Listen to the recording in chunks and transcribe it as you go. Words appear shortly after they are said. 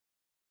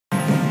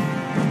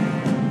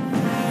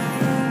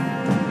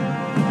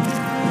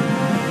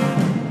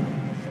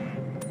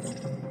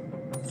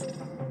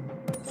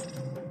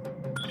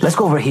Let's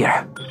go over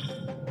here.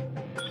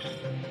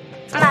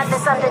 Might be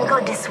something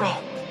good this way.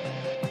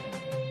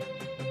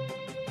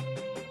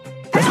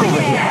 Let's go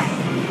over here.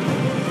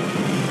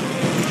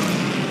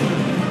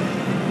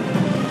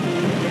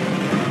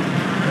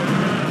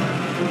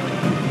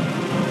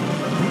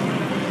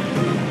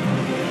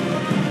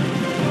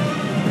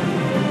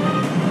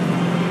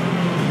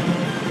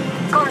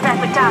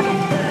 Contact with target.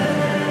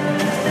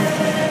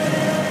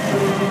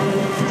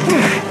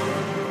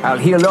 I'll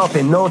heal up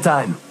in no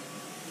time.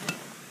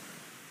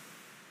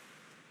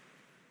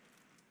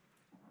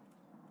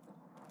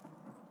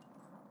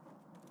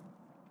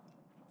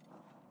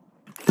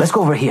 Let's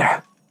go over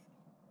here.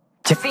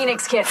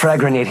 Phoenix kit. Frag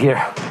grenade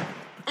here.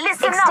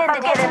 Listen up,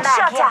 I'm getting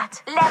shot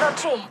at. Level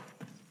 3.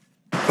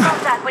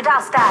 Contact with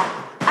hostile.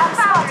 I'm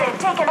spotted,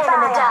 taking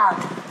enemy down.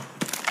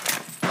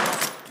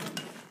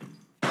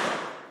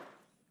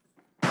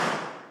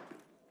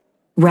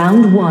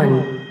 Round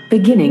 1.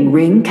 Beginning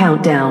ring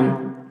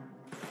countdown.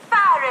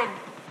 Firing!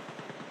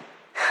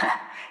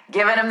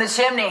 Giving him the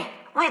chimney.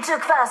 We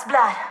took first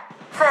blood.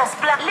 First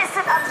blood.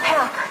 Listen up,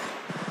 help.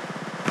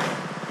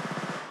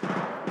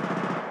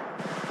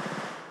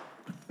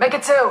 Make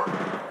it 2.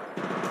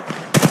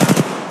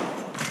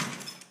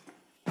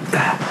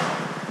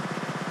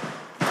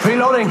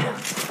 Reloading.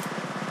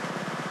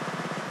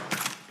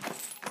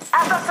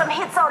 I've got some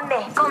hits on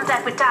me.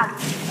 Contact with target.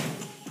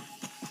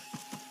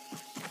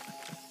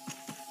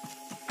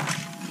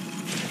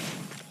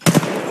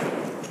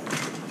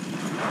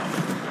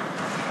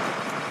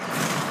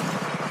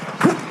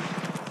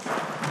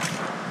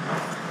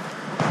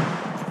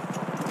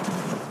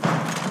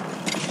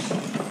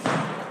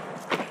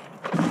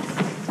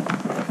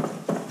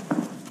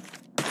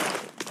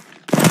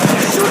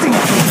 Shooting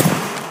at me.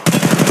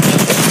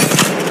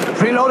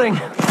 Reloading.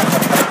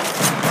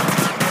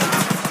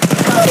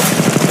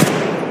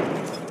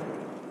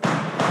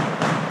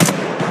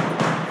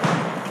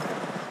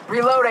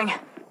 Reloading.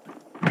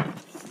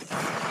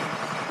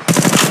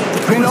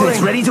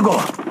 Reloading. Ready to go.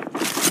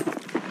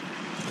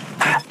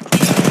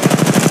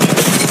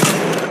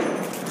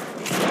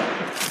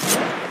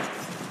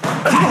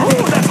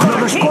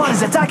 Another squad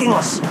is attacking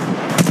us.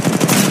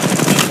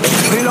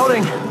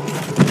 Reloading.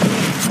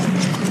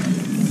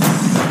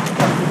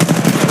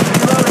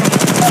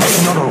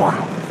 Another one.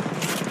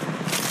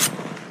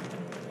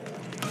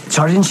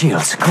 Charging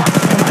shields. Come on.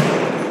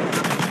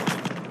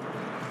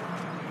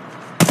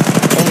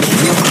 Enemy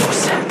real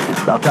close.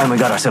 About time we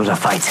got ourselves a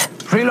fight.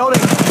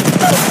 Reloading.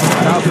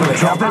 Now to it.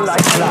 Dropping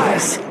like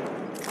flies.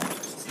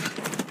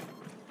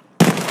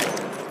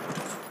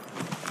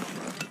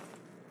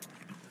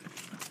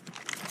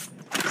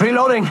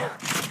 Reloading.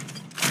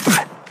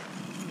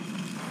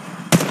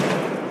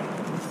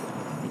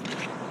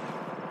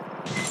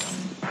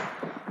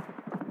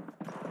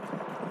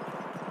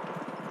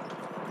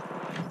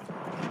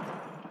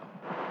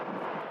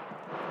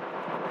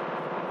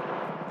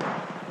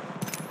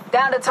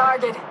 Down to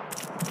target.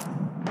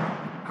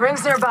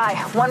 Rings nearby.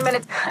 1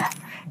 minute.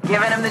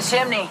 Giving him the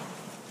chimney.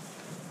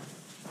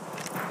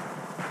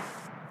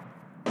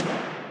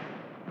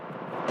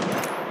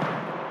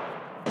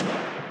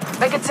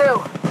 Make it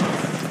 2.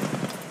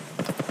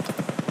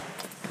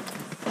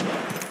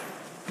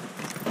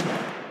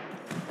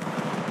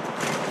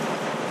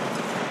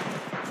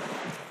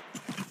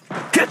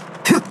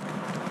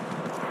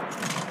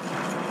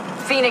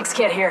 Phoenix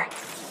kit here.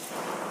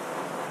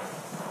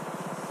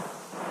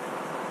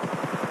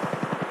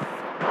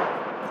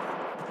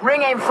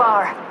 Ring aim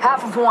far.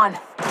 Half of 1.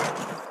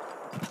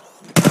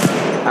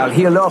 I'll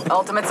heal up.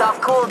 Ultimate's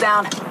off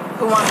cooldown.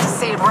 Who wants to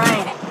see it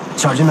rain?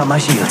 Charging up my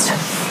shields.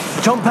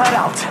 Jump pad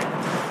out.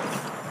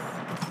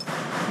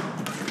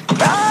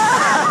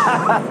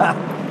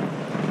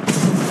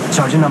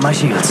 Charging up my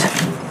shields.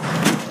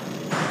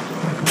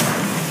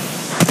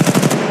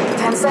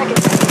 10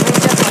 seconds. Rings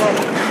just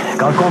ahead.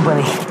 Got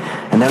company,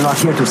 and they're not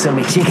here to sell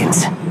me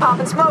chickens. Pop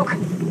and smoke.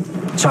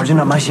 Charging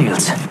up my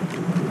shields.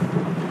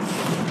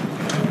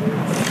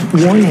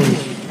 Warning.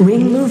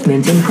 Ring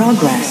movement in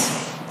progress.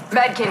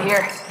 Medkit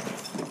here.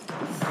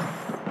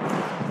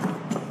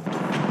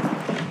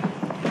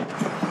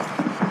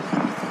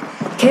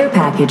 Care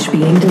package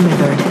being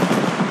delivered.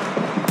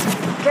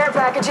 Care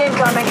package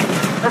incoming.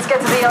 Let's get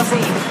to the LZ.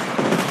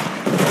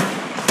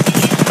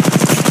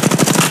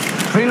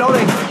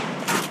 Reloading.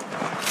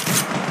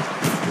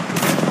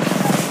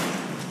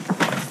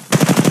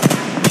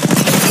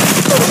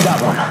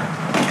 That one.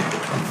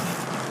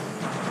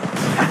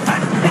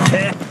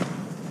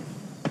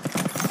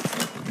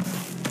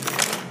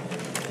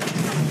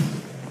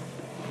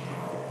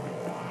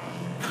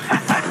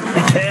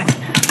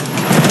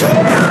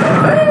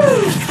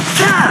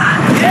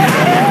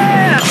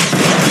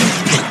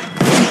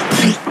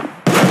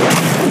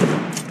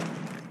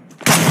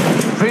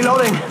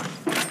 Reloading.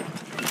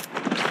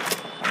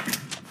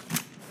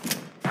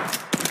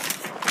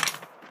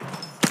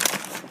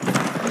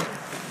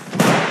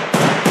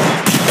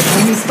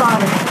 Enemy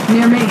spotted.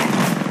 Near me.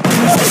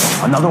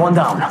 Another one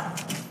down.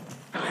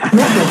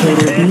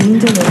 Replicator being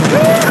delivered.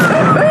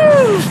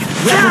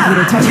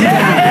 Replicator touching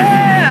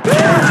down.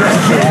 Just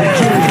kidding.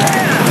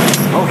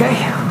 Okay,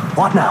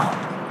 what now?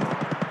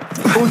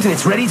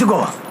 Ultimate's ready to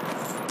go.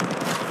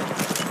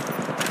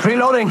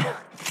 Reloading.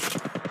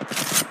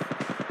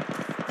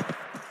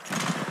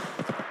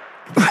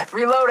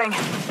 Reloading.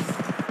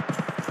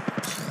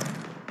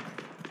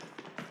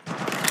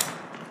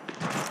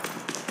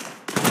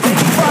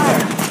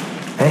 Fire!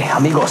 Hey,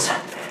 amigos.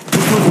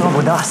 This was not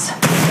with us.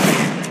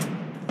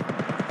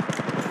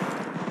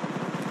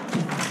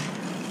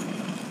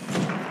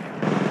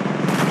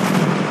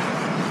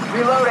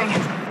 Reloading.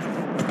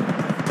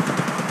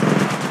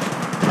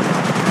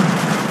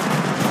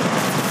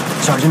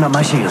 Charging up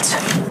my shields.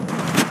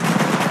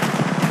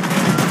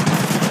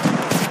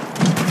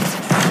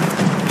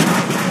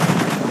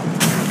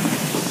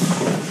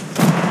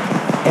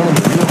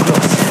 Enemy real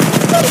close.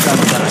 Time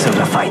we got ourselves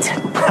a fight.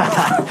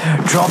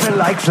 Dropping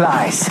like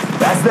flies.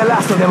 That's the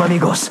last of them,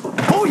 amigos.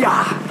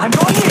 Booyah! I'm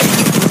going in!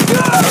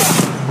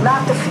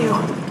 Knocked a few.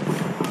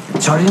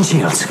 Charging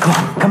shields.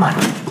 Come on.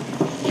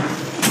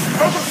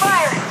 Taking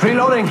fire.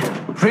 Reloading.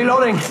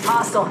 Reloading.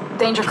 Hostile.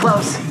 Danger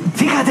close.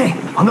 Fíjate!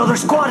 Another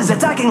squad is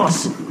attacking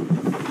us!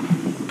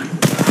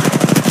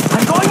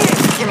 I'm going in!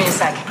 Give me a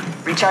sec.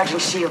 Recharging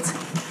shields.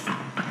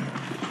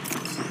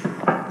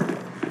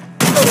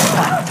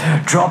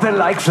 Dropping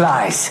like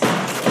flies.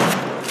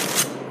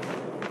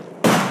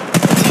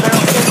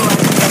 Barrel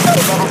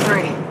stabilized. Level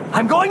 3.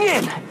 I'm going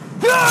in!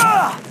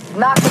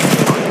 Knocked a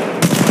few.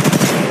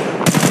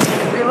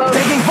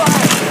 Reloading. Taking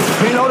fire!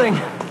 Reloading.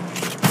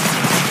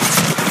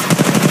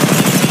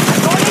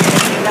 I'm going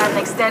in! Got an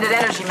extended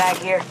energy mag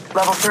here.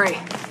 Level 3.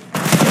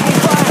 Taking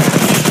fire!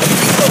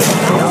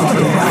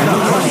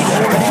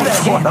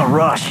 What a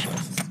rush!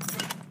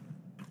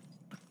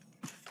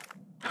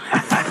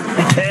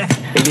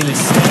 A little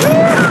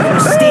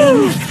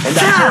sting, and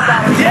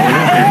that's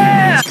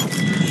Yeah!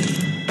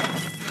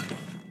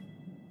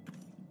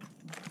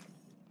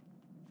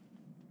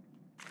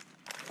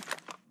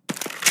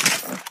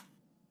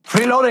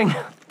 Reloading.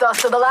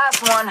 Dust to the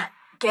last one.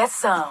 Get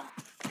some.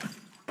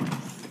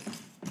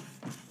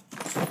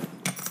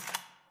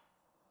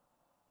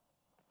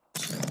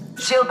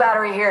 Shield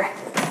battery here.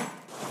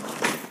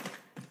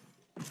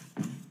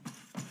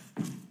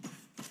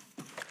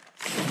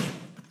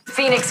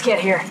 Phoenix kit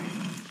here.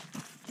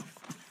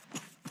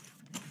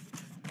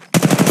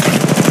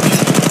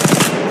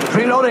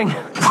 Reloading.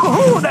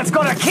 Ooh, that's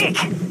got a kick!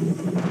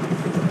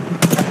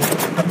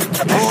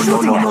 Oh,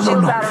 no.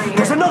 Shield battery here.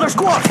 There's another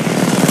squad!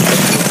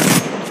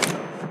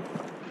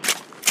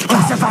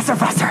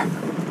 Faster!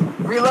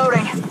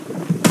 Reloading.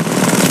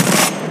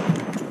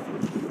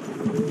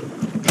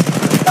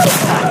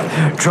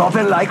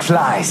 Dropping like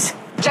flies.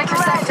 Check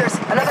your sectors.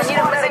 Another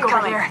squad is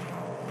incoming here.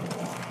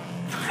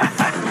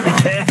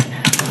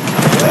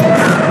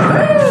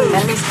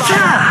 Enemy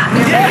spotted.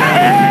 Near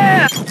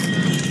me.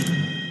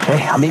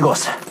 Hey,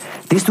 amigos.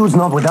 This dude's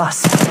not with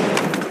us.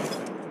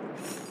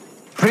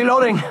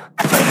 Reloading.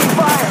 Taking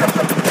fire.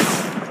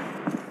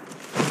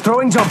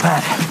 Throwing jump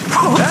pad.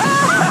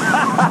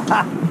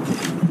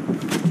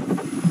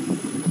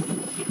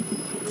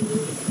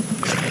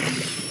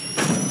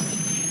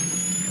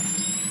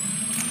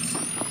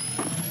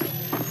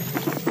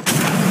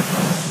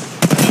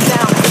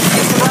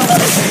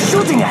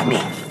 Shooting at me.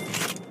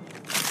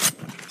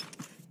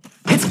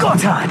 It's go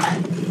time.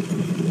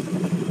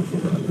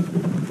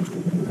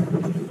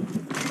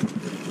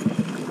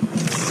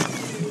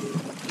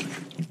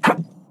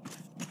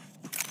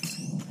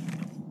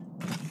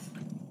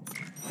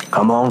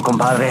 Come on,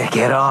 compadre,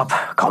 get up.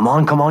 Come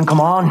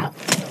on.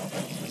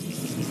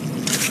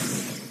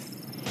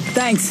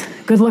 Thanks.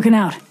 Good looking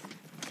out.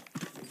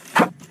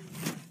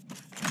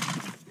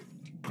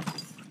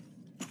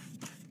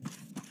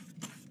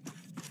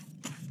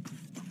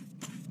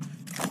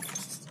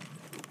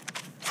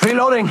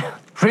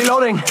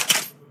 Reloading.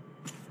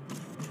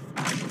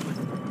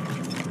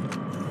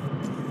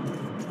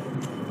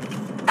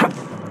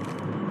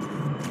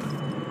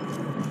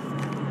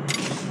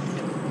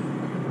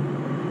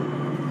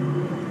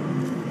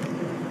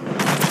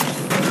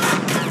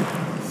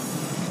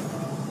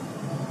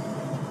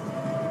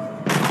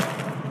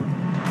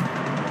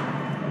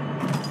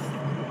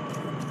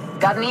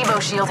 Got an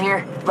Evo shield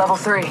here. Level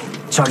 3.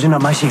 Charging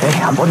up my shield.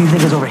 Hey, what do you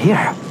think is over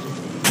here?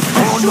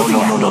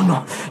 Oh,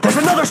 no. There's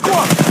another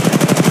squad!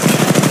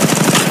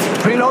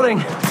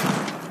 Reloading.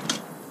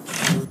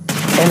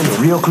 Enemy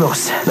real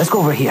close. Let's go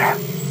over here.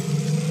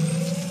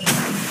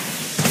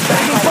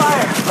 Taking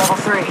fire! Level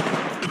 3.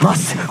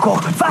 Must go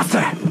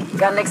faster!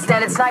 Got an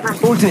extended sniper.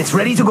 Ultimate's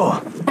ready to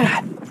go.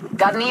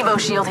 Got an Evo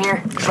shield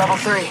here. Level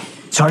 3.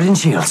 Charging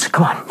shields.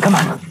 Come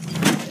on.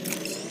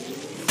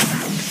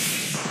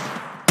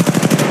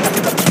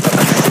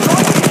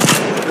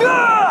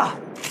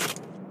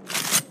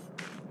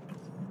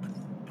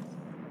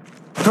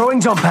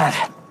 Throwing jump pad.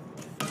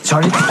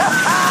 Charging.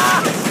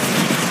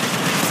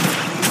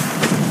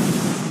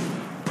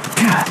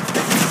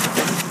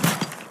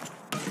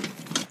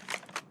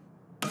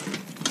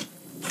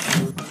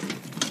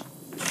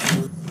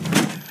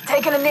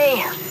 Taking a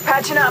knee.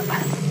 Patching up.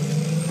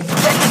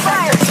 Check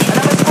Fire!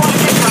 Another squad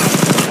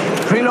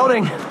incoming.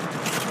 Reloading.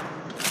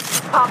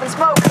 Pop and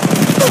smoke.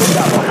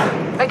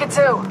 Make it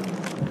 2.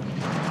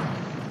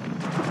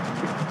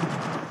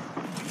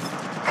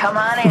 Come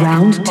on in.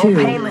 Round More 2.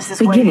 painless is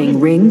Beginning waiting.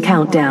 ring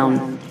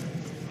countdown.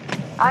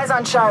 Eyes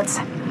on charts.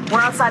 We're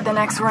outside the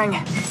next ring.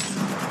 Hey,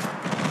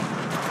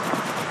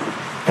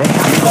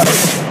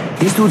 amigos.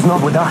 This dude's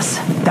not with us.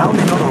 Down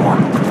another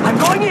one. I'm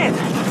going in!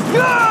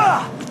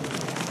 Yeah!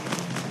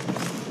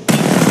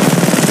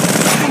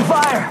 Opening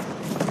fire!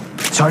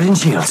 Sergeant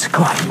Shields,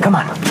 come on, come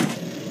on.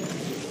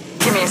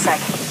 Give me a sec.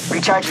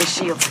 Recharging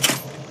shields.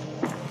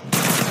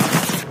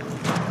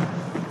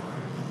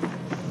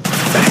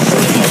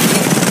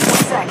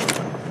 One sec.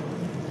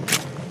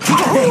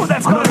 Ooh,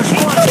 that's another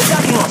squad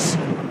attacking us!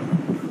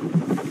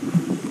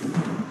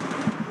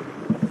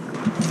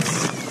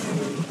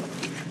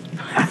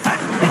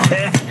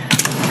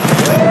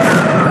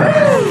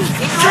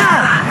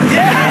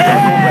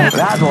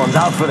 That one's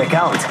out for the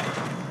count.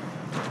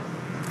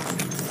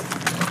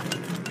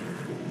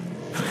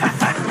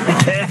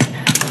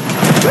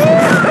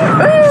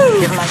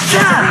 Give my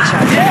shields a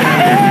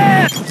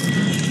recharge.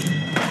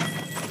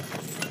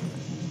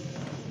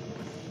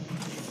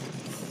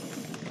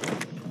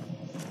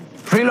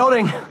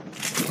 Reloading.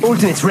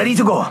 Ultimates ready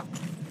to go.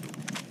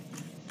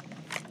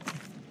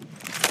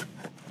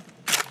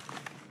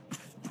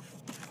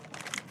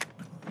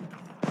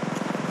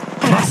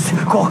 Let's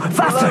go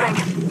faster. Reloading.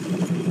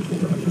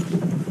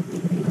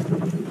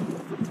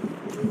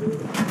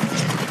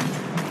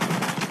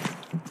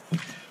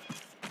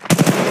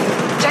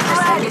 Check your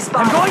sandy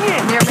spot. I'm going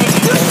in. Near me.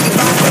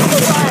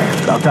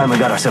 About time we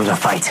got ourselves a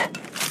fight.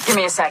 Give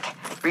me a sec.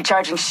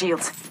 Recharging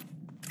shields.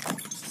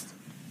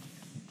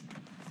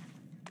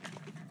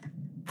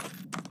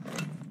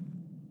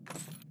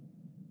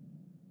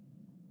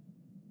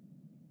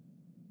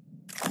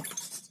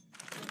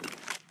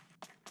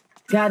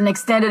 Got an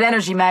extended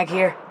energy mag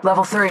here.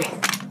 Level 3.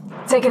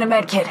 Taking a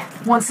med kit.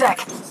 1 sec.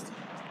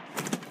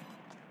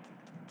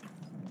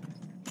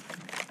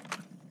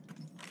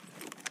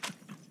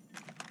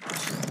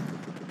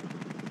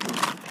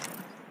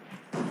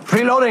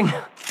 Reloading.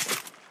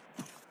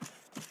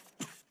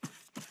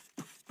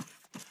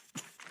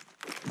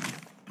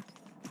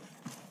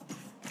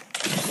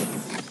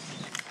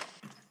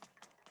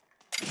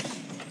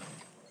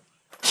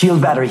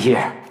 Shield battery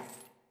here.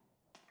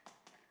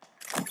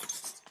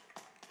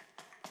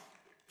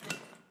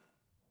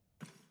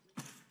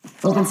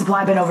 Open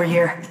supply bin over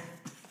here.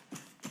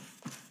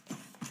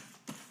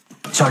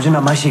 Charging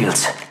up my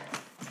shields.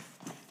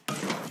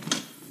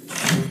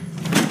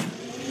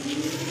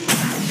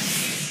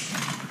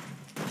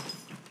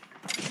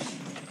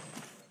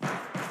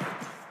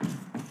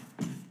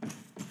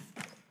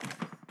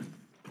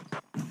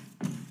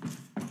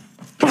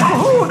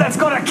 Ooh, that's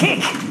got a kick!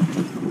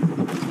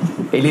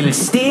 A little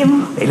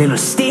steam, a little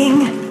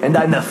sting, and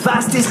I'm the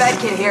fastest. Med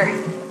kit here.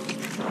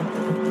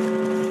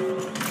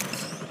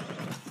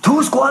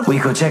 2 squad. We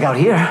could check out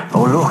here.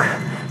 Oh look,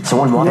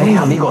 someone wants. Hey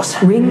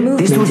amigos, Ring movement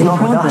this dude's in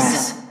not with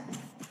progress. us.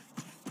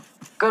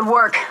 Good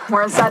work.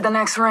 We're inside the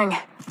next ring.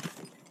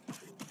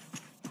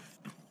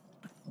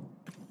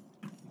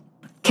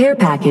 Care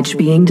package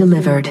being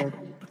delivered.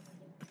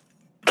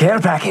 Care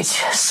package,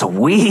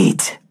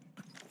 sweet.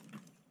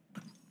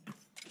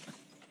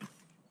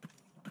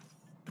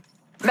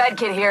 Med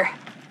kit here.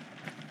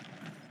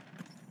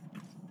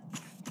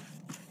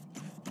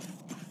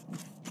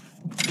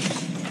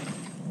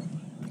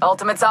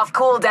 Ultimate's off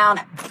cooldown.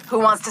 Who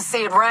wants to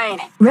see it rain?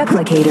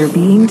 Replicator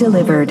being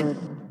delivered.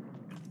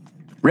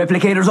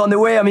 Replicators on the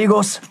way,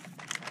 amigos.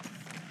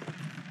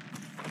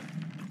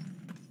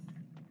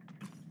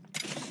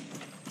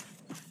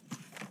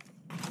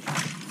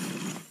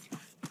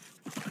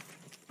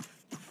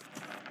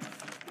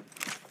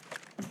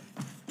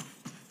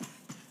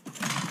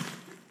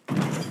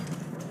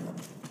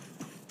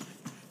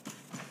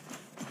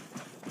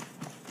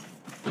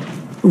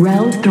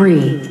 Round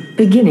 3.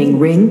 Beginning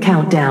ring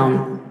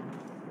countdown.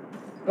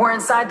 We're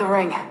inside the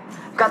ring.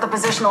 Got the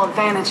positional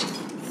advantage.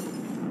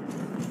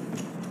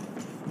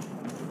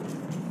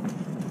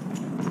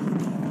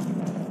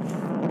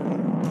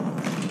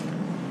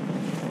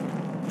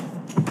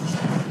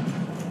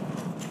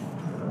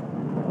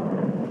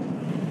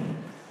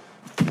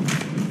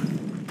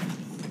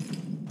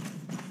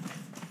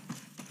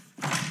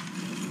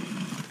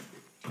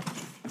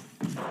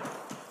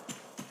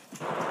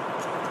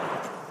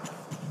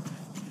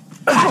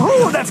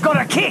 Ooh, that's got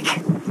a kick!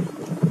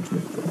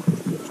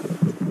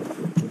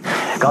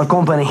 Got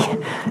company,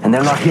 and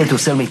they're not here to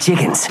sell me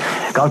chickens.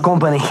 Got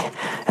company,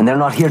 and they're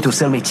not here to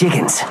sell me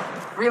chickens.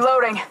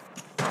 Reloading.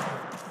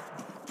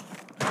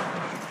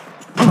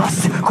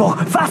 Must go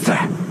faster!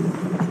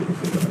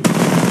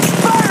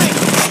 Firing!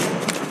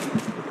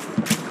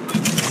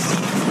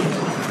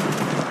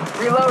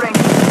 Reloading.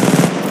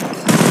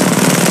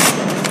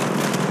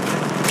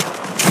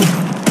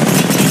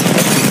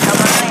 Come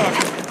on in.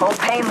 Old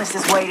Painless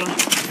is waiting.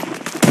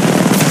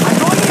 I'm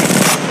going in!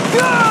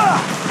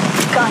 Yeah!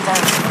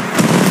 Contact.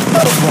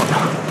 One.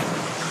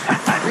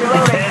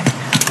 Reloading.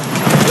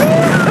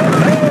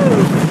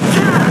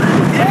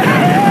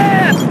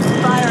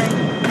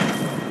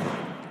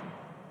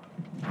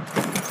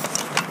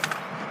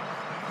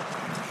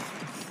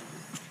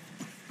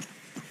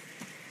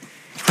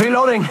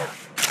 Reloading.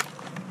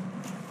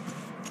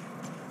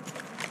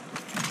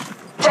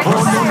 Check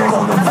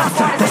Oh, no,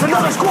 bastard. There's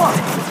another squad.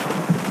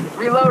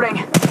 Reloading.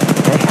 Hey,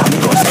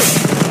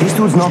 amigos. These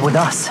dudes not with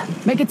us.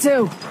 Make it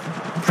 2.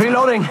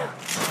 Reloading.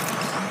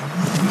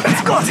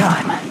 It's go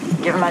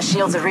time. Giving my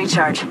shields a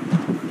recharge.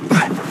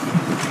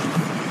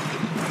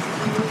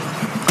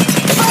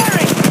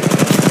 Firing!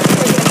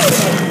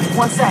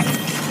 1 sec.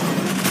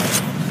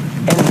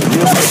 Enemy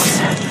real close.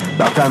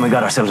 About time we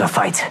got ourselves a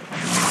fight.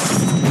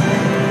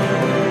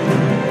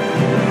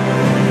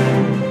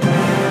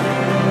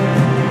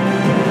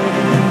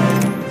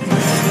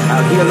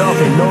 I'll heal up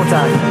in no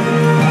time.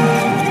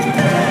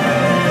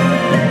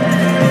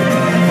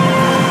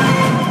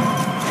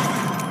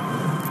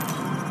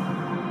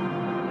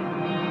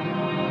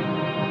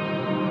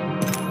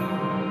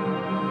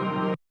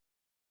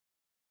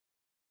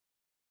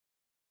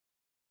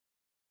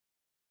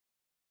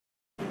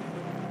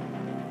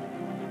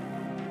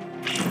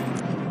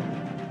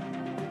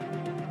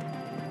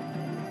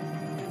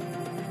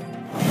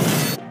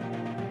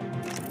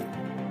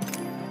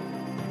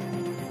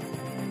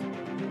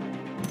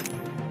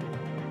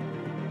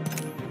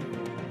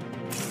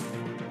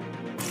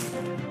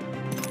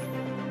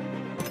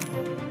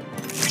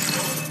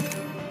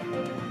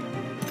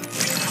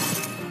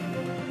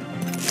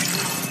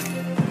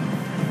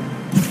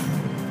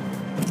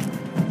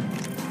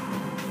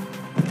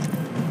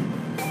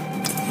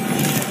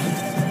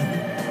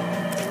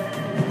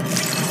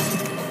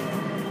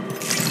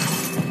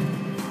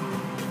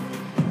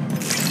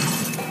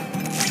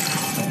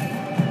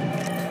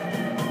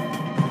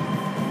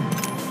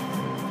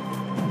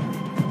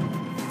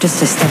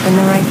 Just a step in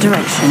the right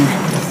direction.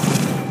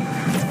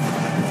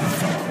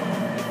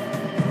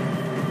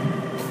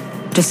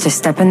 Just a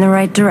step in the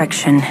right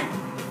direction.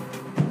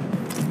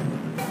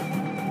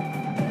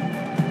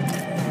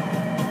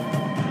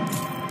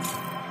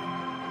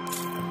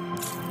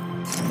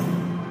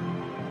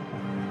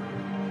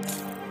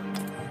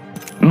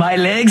 My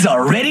legs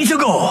are ready to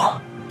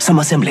go. Some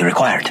assembly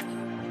required.